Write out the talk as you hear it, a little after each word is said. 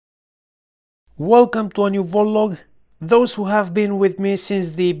Welcome to a new Voltlog. Those who have been with me since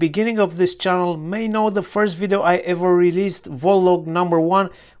the beginning of this channel may know the first video I ever released, Voltlog number 1,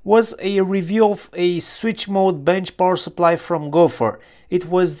 was a review of a switch mode bench power supply from Gophert. It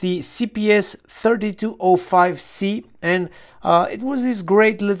was the CPS-3205C and it was this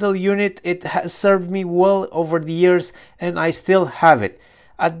great little unit. It has served me well over the years and I still have it.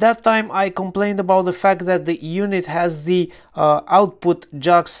 At that time I complained about the fact that the unit has the output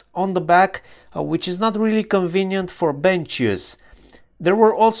jacks on the back, which is not really convenient for bench use. There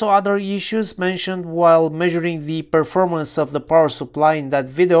were also other issues mentioned while measuring the performance of the power supply in that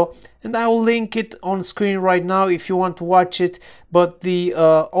video, and I will link it on screen right now if you want to watch it, but the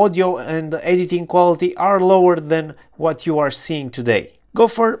audio and the editing quality are lower than what you are seeing today.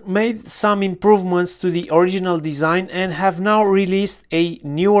 Gophert made some improvements to the original design and have now released a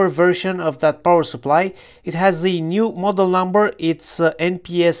newer version of that power supply. It has a new model number, it's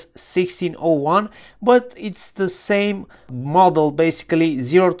NPS-1601, but it's the same model, basically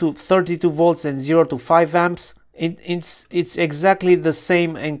 0 to 32 volts and 0 to 5 amps. It's exactly the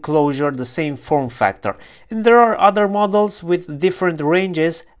same enclosure, the same form factor. And there are other models with different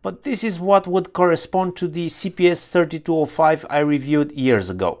ranges, but this is what would correspond to the CPS-3205 I reviewed years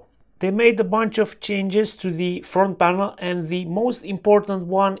ago. They made a bunch of changes to the front panel, and the most important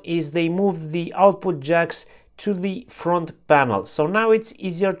one is they moved the output jacks to the front panel. So now it's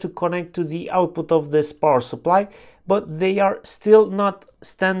easier to connect to the output of this power supply, but they are still not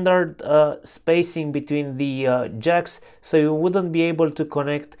standard spacing between the jacks, so you wouldn't be able to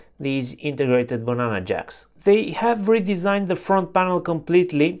connect these integrated banana jacks. They have redesigned the front panel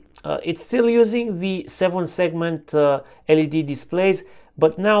completely. It's still using the 7-segment LED displays,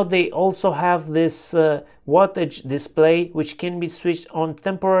 but now they also have this wattage display which can be switched on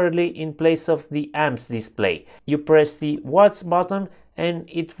temporarily in place of the amps display. You press the watts button and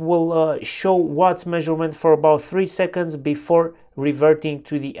it will show watts measurement for about 3 seconds before reverting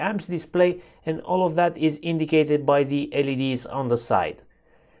to the amps display, and all of that is indicated by the LEDs on the side.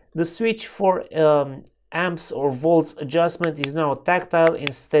 The switch for amps or volts adjustment is now tactile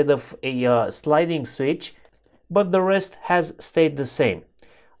instead of a sliding switch, but the rest has stayed the same.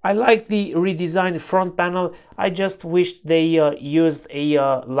 I like the redesigned front panel. I just wished they used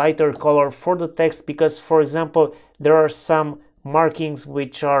a lighter color for the text, because for example there are some markings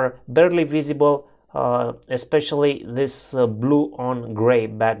which are barely visible, especially this blue on gray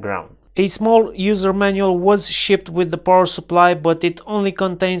background. A small user manual was shipped with the power supply, but it only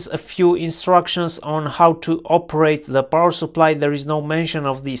contains a few instructions on how to operate the power supply. There is no mention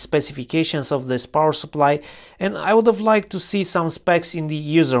of the specifications of this power supply, and I would have liked to see some specs in the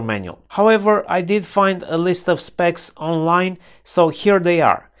user manual. However, I did find a list of specs online, so here they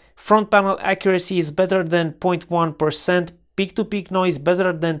are. Front panel accuracy is better than 0.1%, peak-to-peak noise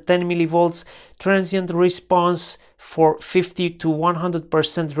better than 10 millivolts, transient response for 50 to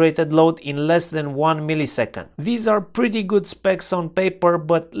 100% rated load in less than 1 millisecond. These are pretty good specs on paper,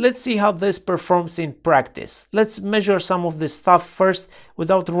 but let's see how this performs in practice. Let's measure some of this stuff first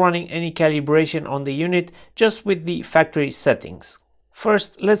without running any calibration on the unit, just with the factory settings.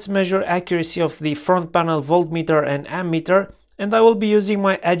 First, let's measure accuracy of the front panel voltmeter and ammeter. And I will be using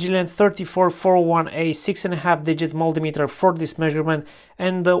my Agilent 34401A 6.5 digit multimeter for this measurement,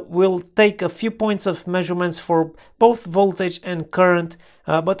 and we'll take a few points of measurements for both voltage and current,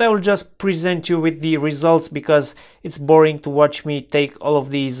 but I will just present you with the results because it's boring to watch me take all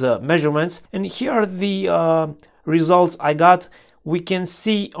of these measurements. And here are the results I got. We can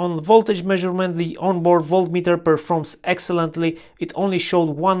see on the voltage measurement the onboard voltmeter performs excellently. It only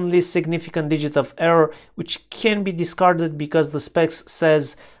showed one least significant digit of error, which can be discarded because the specs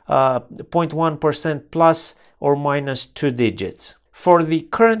says 0.1% plus or minus 2 digits. For the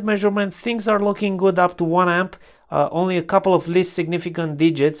current measurement, things are looking good up to 1 amp, only a couple of least significant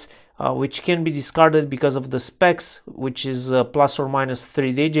digits, which can be discarded because of the specs, which is plus or minus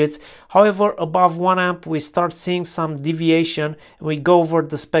 3 digits. However, above 1 amp we start seeing some deviation. We go over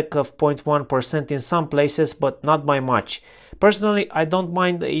the spec of 0.1% in some places, but not by much. Personally, I don't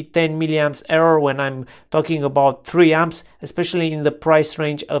mind a 10 milliamps error when I'm talking about 3 amps, especially in the price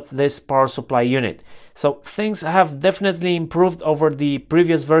range of this power supply unit. So things have definitely improved over the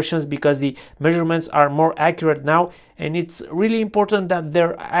previous versions because the measurements are more accurate now, and it's really important that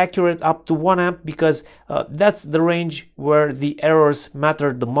they're accurate up to 1 amp because that's the range where the errors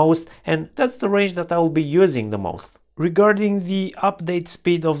matter the most, and that's the range that I will be using the most. Regarding the update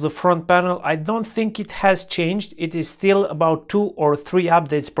speed of the front panel, I don't think it has changed. It is still about 2 or 3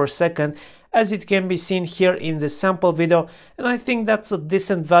 updates per second, as it can be seen here in the sample video, and I think that's a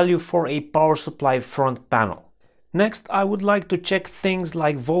decent value for a power supply front panel. Next, I would like to check things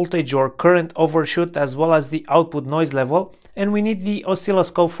like voltage or current overshoot as well as the output noise level, and we need the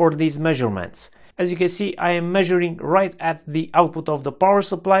oscilloscope for these measurements. As you can see, I am measuring right at the output of the power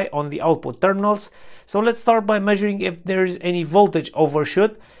supply on the output terminals. So let's start by measuring if there is any voltage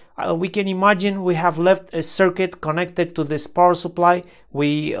overshoot. We can imagine we have left a circuit connected to this power supply.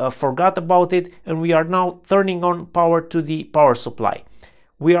 We forgot about it, and we are now turning on power to the power supply.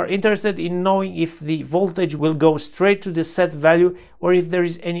 We are interested in knowing if the voltage will go straight to the set value or if there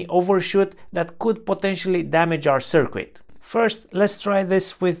is any overshoot that could potentially damage our circuit. First, let's try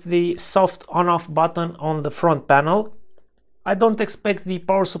this with the soft on-off button on the front panel. I don't expect the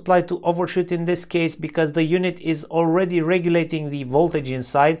power supply to overshoot in this case because the unit is already regulating the voltage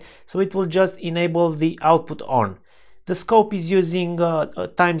inside, so it will just enable the output on. The scope is using a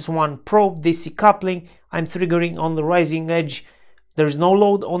 ×1 probe DC coupling. I'm triggering on the rising edge. There's no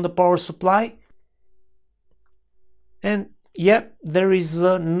load on the power supply, and yep, there is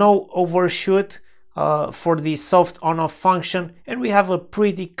no overshoot for the soft on-off function, and we have a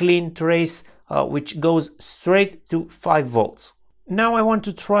pretty clean trace which goes straight to 5 volts. Now I want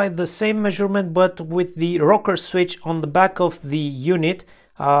to try the same measurement but with the rocker switch on the back of the unit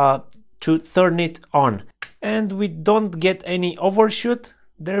to turn it on, and we don't get any overshoot.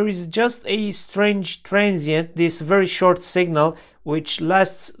 There is just a strange transient, this very short signal, which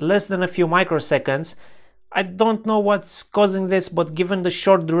lasts less than a few microseconds. I don't know what's causing this, but given the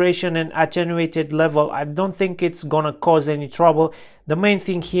short duration and attenuated level, I don't think it's gonna cause any trouble. The main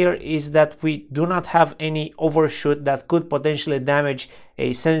thing here is that we do not have any overshoot that could potentially damage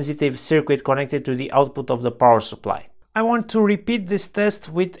a sensitive circuit connected to the output of the power supply. I want to repeat this test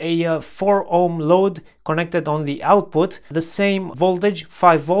with a 4 ohm load connected on the output, the same voltage,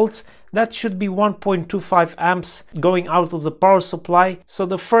 5 volts. That should be 1.25 amps going out of the power supply. So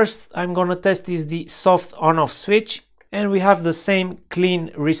the first I'm gonna test is the soft on-off switch, and we have the same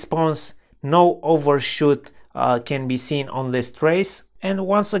clean response. No overshoot can be seen on this trace. And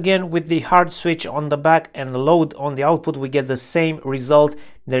once again, with the hard switch on the back and load on the output, we get the same result.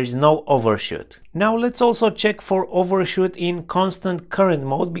 There is no overshoot. Now let's also check for overshoot in constant current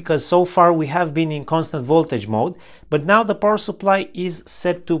mode, because so far we have been in constant voltage mode, but now the power supply is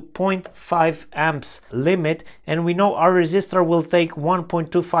set to 0.5 amps limit, and we know our resistor will take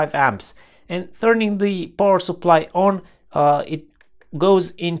 1.25 amps. And turning the power supply on, it goes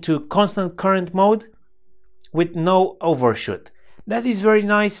into constant current mode with no overshoot. That is very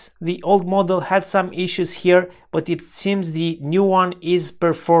nice. The old model had some issues here, but it seems the new one is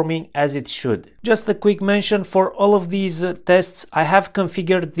performing as it should. Just a quick mention, for all of these tests, I have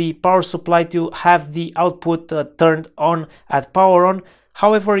configured the power supply to have the output turned on at power on.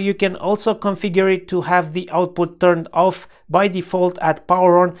 However, you can also configure it to have the output turned off by default at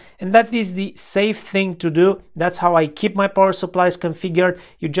power on, and that is the safe thing to do. That's how I keep my power supplies configured.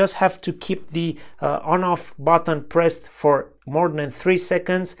 You just have to keep the on-off button pressed for more than 3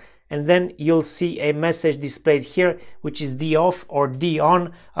 seconds, and then you'll see a message displayed here, which is D off or D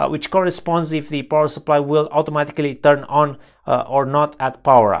on, which corresponds if the power supply will automatically turn on or not at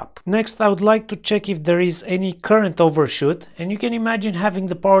power up. Next, I would like to check if there is any current overshoot, and you can imagine having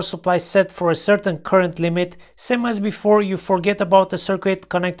the power supply set for a certain current limit. Same as before, you forget about the circuit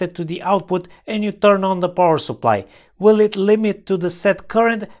connected to the output and you turn on the power supply. Will it limit to the set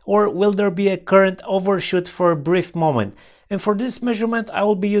current, or will there be a current overshoot for a brief moment? And for this measurement, I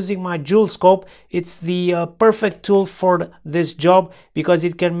will be using my Joule scope. It's the perfect tool for this job because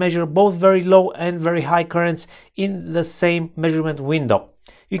it can measure both very low and very high currents in the same measurement window.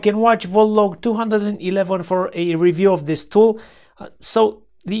 You can watch Voltlog 211 for a review of this tool. So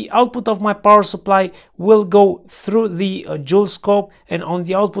the output of my power supply will go through the Joule scope, and on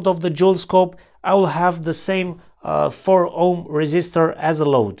the output of the Joule scope, I will have the same 4 ohm resistor as a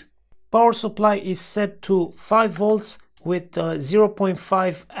load. Power supply is set to 5 volts with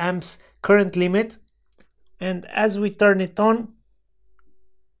 0.5 amps current limit, and as we turn it on,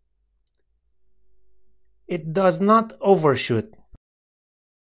 it does not overshoot.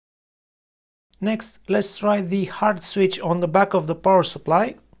 Next, let's try the hard switch on the back of the power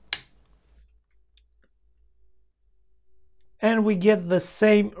supply, and we get the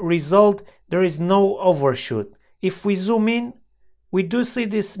same result. There is no overshoot. If we zoom in, we do see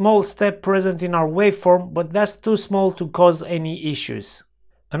this small step present in our waveform, but that's too small to cause any issues.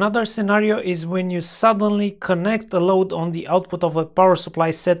 Another scenario is when you suddenly connect a load on the output of a power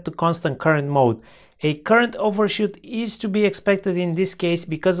supply set to constant current mode. A current overshoot is to be expected in this case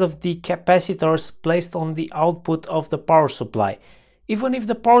because of the capacitors placed on the output of the power supply. Even if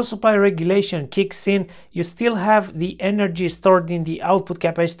the power supply regulation kicks in, you still have the energy stored in the output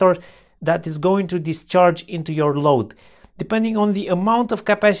capacitor. that is going to discharge into your load. Depending on the amount of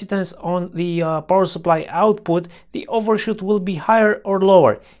capacitance on the power supply output, the overshoot will be higher or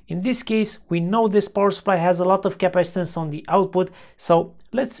lower. In this case, we know this power supply has a lot of capacitance on the output, so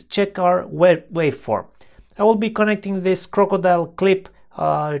let's check our waveform. I will be connecting this crocodile clip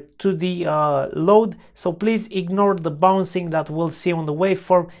to the load, so please ignore the bouncing that we'll see on the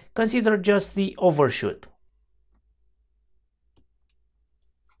waveform. Consider just the overshoot.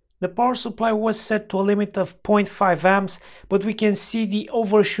 The power supply was set to a limit of 0.5 amps, but we can see the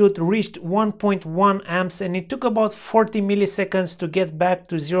overshoot reached 1.1 amps and it took about 40 milliseconds to get back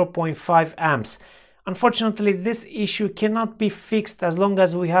to 0.5 amps. Unfortunately, this issue cannot be fixed as long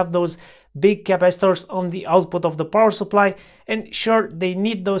as we have those big capacitors on the output of the power supply, and sure, they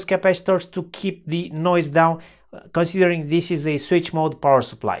need those capacitors to keep the noise down, considering this is a switch mode power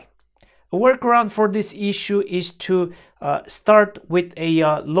supply. A workaround for this issue is to start with a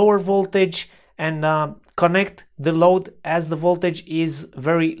lower voltage and connect the load as the voltage is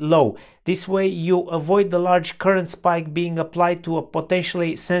very low. This way you avoid the large current spike being applied to a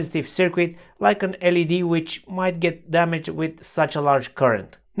potentially sensitive circuit like an LED, which might get damaged with such a large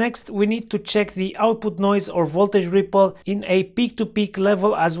current. Next, we need to check the output noise or voltage ripple in a peak-to-peak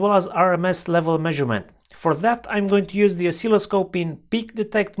level as well as RMS level measurement. For that, I'm going to use the oscilloscope in peak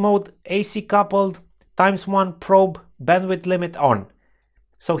detect mode, AC coupled, ×1 probe, bandwidth limit on.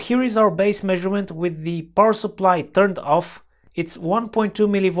 So here is our base measurement with the power supply turned off. It's 1.2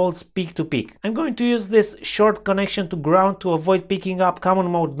 millivolts peak to peak. I'm going to use this short connection to ground to avoid picking up common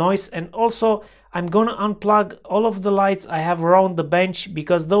mode noise, and also I'm gonna unplug all of the lights I have around the bench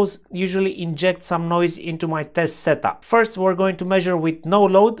because those usually inject some noise into my test setup. First, we're going to measure with no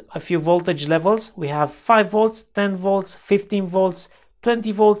load a few voltage levels. We have 5 volts, 10 volts, 15 volts,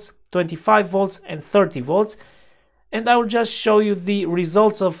 20 volts, 25 volts and 30 volts. And I will just show you the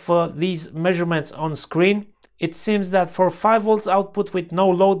results of these measurements on screen. It seems that for 5 volts output with no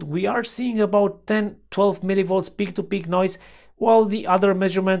load, we are seeing about 10-12 millivolts peak-to-peak noise, while the other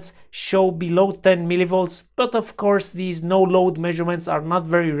measurements show below 10 millivolts. But of course, these no load measurements are not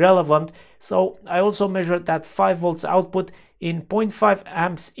very relevant, so I also measured that 5 volts output in 0.5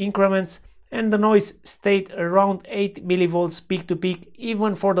 amps increments, and the noise stayed around 8 millivolts peak-to-peak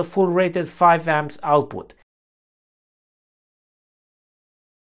even for the full rated 5 amps output.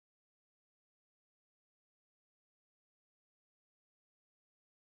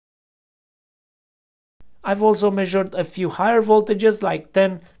 I've also measured a few higher voltages like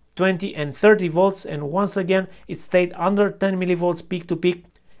 10, 20 and 30 volts, and once again it stayed under 10 millivolts peak to peak,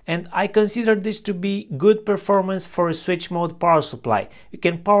 and I consider this to be good performance for a switch mode power supply. You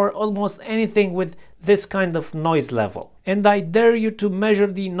can power almost anything with this kind of noise level. And I dare you to measure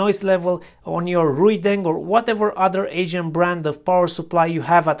the noise level on your Ruideng or whatever other Asian brand of power supply you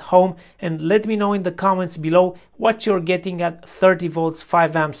have at home, and let me know in the comments below what you're getting at 30 volts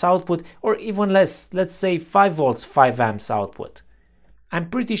 5 amps output, or even less, let's say 5 volts 5 amps output. I'm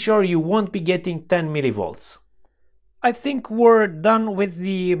pretty sure you won't be getting 10 millivolts. I think we're done with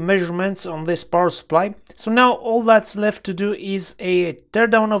the measurements on this power supply. So now all that's left to do is a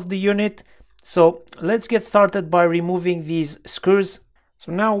teardown of the unit. So let's get started by removing these screws.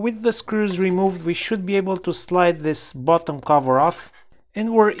 So now with the screws removed, we should be able to slide this bottom cover off.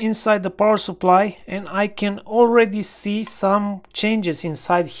 And we're inside the power supply, and I can already see some changes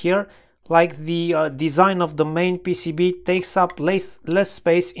inside here. Like the design of the main PCB takes up less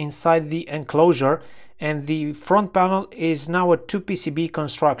space inside the enclosure, and the front panel is now a 2 PCB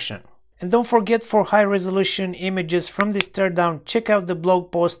construction. And don't forget, for high resolution images from this teardown, check out the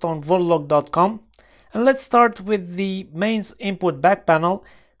blog post on voltlog.com. And let's start with the mains input back panel.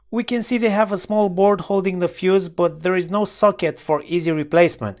 We can see they have a small board holding the fuse, but there is no socket for easy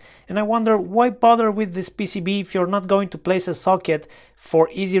replacement. And I wonder, why bother with this PCB if you're not going to place a socket for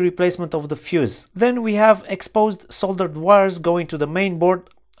easy replacement of the fuse? Then we have exposed soldered wires going to the main board.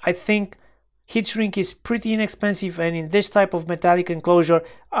 I think heat shrink is pretty inexpensive, and in this type of metallic enclosure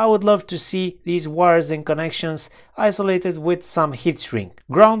I would love to see these wires and connections isolated with some heat shrink.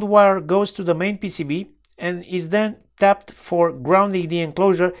 Ground wire goes to the main PCB and is then tapped for grounding the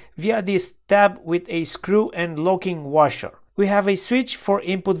enclosure via this tab with a screw and locking washer. We have a switch for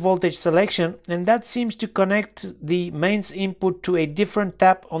input voltage selection, and that seems to connect the mains input to a different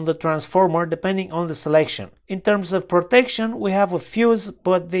tap on the transformer depending on the selection. In terms of protection, we have a fuse,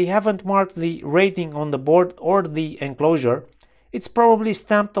 but they haven't marked the rating on the board or the enclosure. It's probably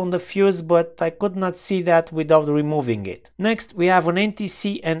stamped on the fuse, but I could not see that without removing it. Next, we have an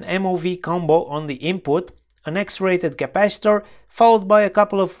NTC and MOV combo on the input, an X-rated capacitor, followed by a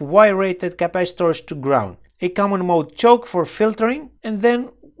couple of Y-rated capacitors to ground, a common mode choke for filtering, and then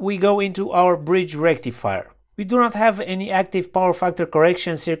we go into our bridge rectifier. We do not have any active power factor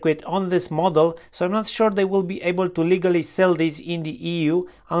correction circuit on this model, so I'm not sure they will be able to legally sell these in the EU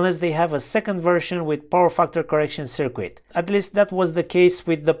unless they have a second version with power factor correction circuit. At least that was the case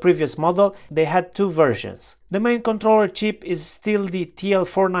with the previous model. They had two versions. The main controller chip is still the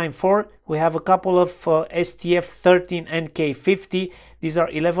TL494. We have a couple of STF13NK50. These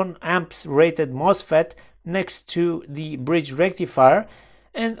are 11 amps rated MOSFET next to the bridge rectifier.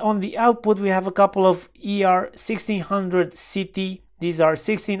 And on the output we have a couple of ER1600 CT. These are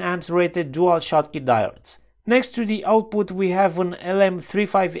 16 amps rated dual Schottky diodes. Next to the output we have an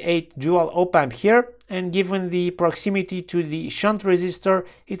LM358 dual op-amp here, and given the proximity to the shunt resistor,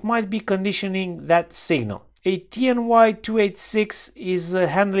 it might be conditioning that signal. A TNY286 is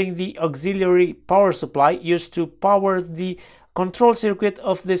handling the auxiliary power supply used to power the control circuit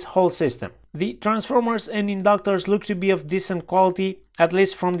of this whole system. The transformers and inductors look to be of decent quality. At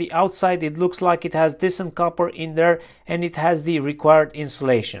least from the outside it looks like it has decent copper in there and it has the required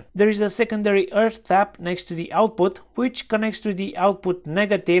insulation. There is a secondary earth tap next to the output which connects to the output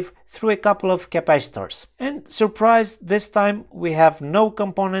negative through a couple of capacitors. And surprise, this time we have no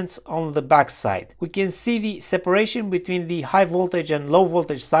components on the back side. We can see the separation between the high voltage and low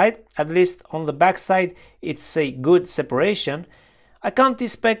voltage side. At least on the back side it's a good separation. I can't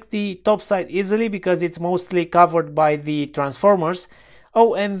inspect the top side easily because it's mostly covered by the transformers.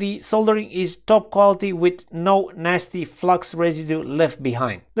 Oh, and the soldering is top quality with no nasty flux residue left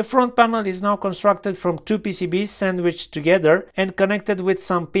behind. The front panel is now constructed from two PCBs sandwiched together and connected with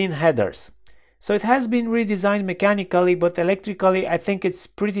some pin headers. So it has been redesigned mechanically, but electrically I think it's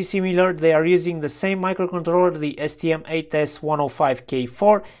pretty similar. They are using the same microcontroller, the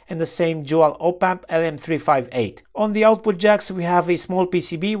STM8S105K4, and the same dual op-amp LM358. On the output jacks we have a small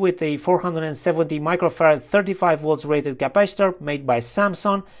PCB with a 470 microfarad 35 volts rated capacitor made by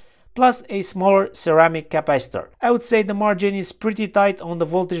Samsung, plus a smaller ceramic capacitor. I would say the margin is pretty tight on the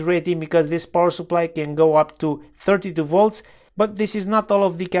voltage rating because this power supply can go up to 32 volts. But this is not all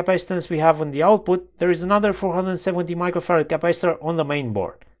of the capacitance we have on the output. There is another 470 microfarad capacitor on the main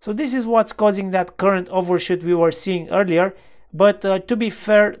board. So this is what's causing that current overshoot we were seeing earlier. But to be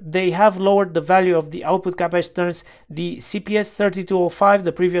fair, they have lowered the value of the output capacitance. The CPS3205,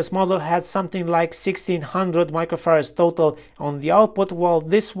 the previous model, had something like 1600 microfarads total on the output, while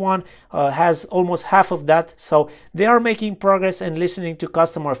this one has almost half of that. So they are making progress and listening to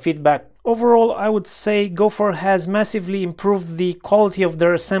customer feedback. Overall, I would say Gophert has massively improved the quality of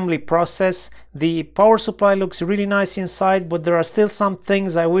their assembly process. The power supply looks really nice inside, but there are still some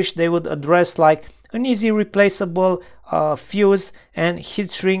things I wish they would address, like an easy replaceable fuse and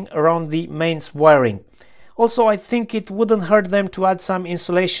heat shrink around the mains wiring. Also, I think it wouldn't hurt them to add some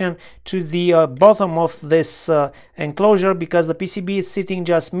insulation to the bottom of this enclosure, because the PCB is sitting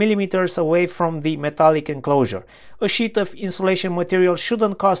just millimeters away from the metallic enclosure. A sheet of insulation material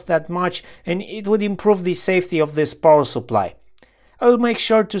shouldn't cost that much and it would improve the safety of this power supply. I will make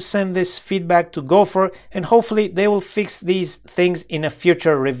sure to send this feedback to Gophert and hopefully they will fix these things in a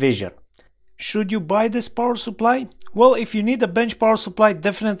future revision. Should you buy this power supply? Well, if you need a bench power supply,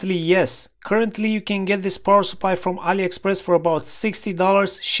 definitely yes. Currently you can get this power supply from AliExpress for about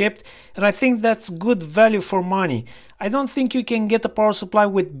 $60 shipped, and I think that's good value for money. I don't think you can get a power supply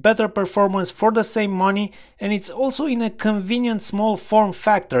with better performance for the same money, and it's also in a convenient small form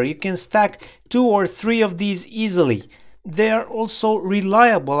factor. You can stack 2 or 3 of these easily. They are also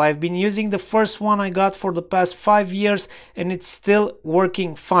reliable. I've been using the first one I got for the past 5 years and it's still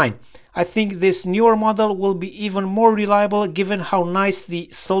working fine. I think this newer model will be even more reliable given how nice the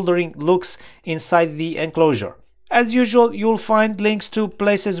soldering looks inside the enclosure. As usual, you'll find links to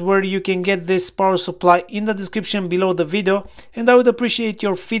places where you can get this power supply in the description below the video, and I would appreciate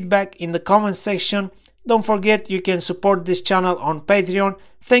your feedback in the comment section. Don't forget you can support this channel on Patreon.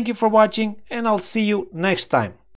 Thank you for watching and I'll see you next time.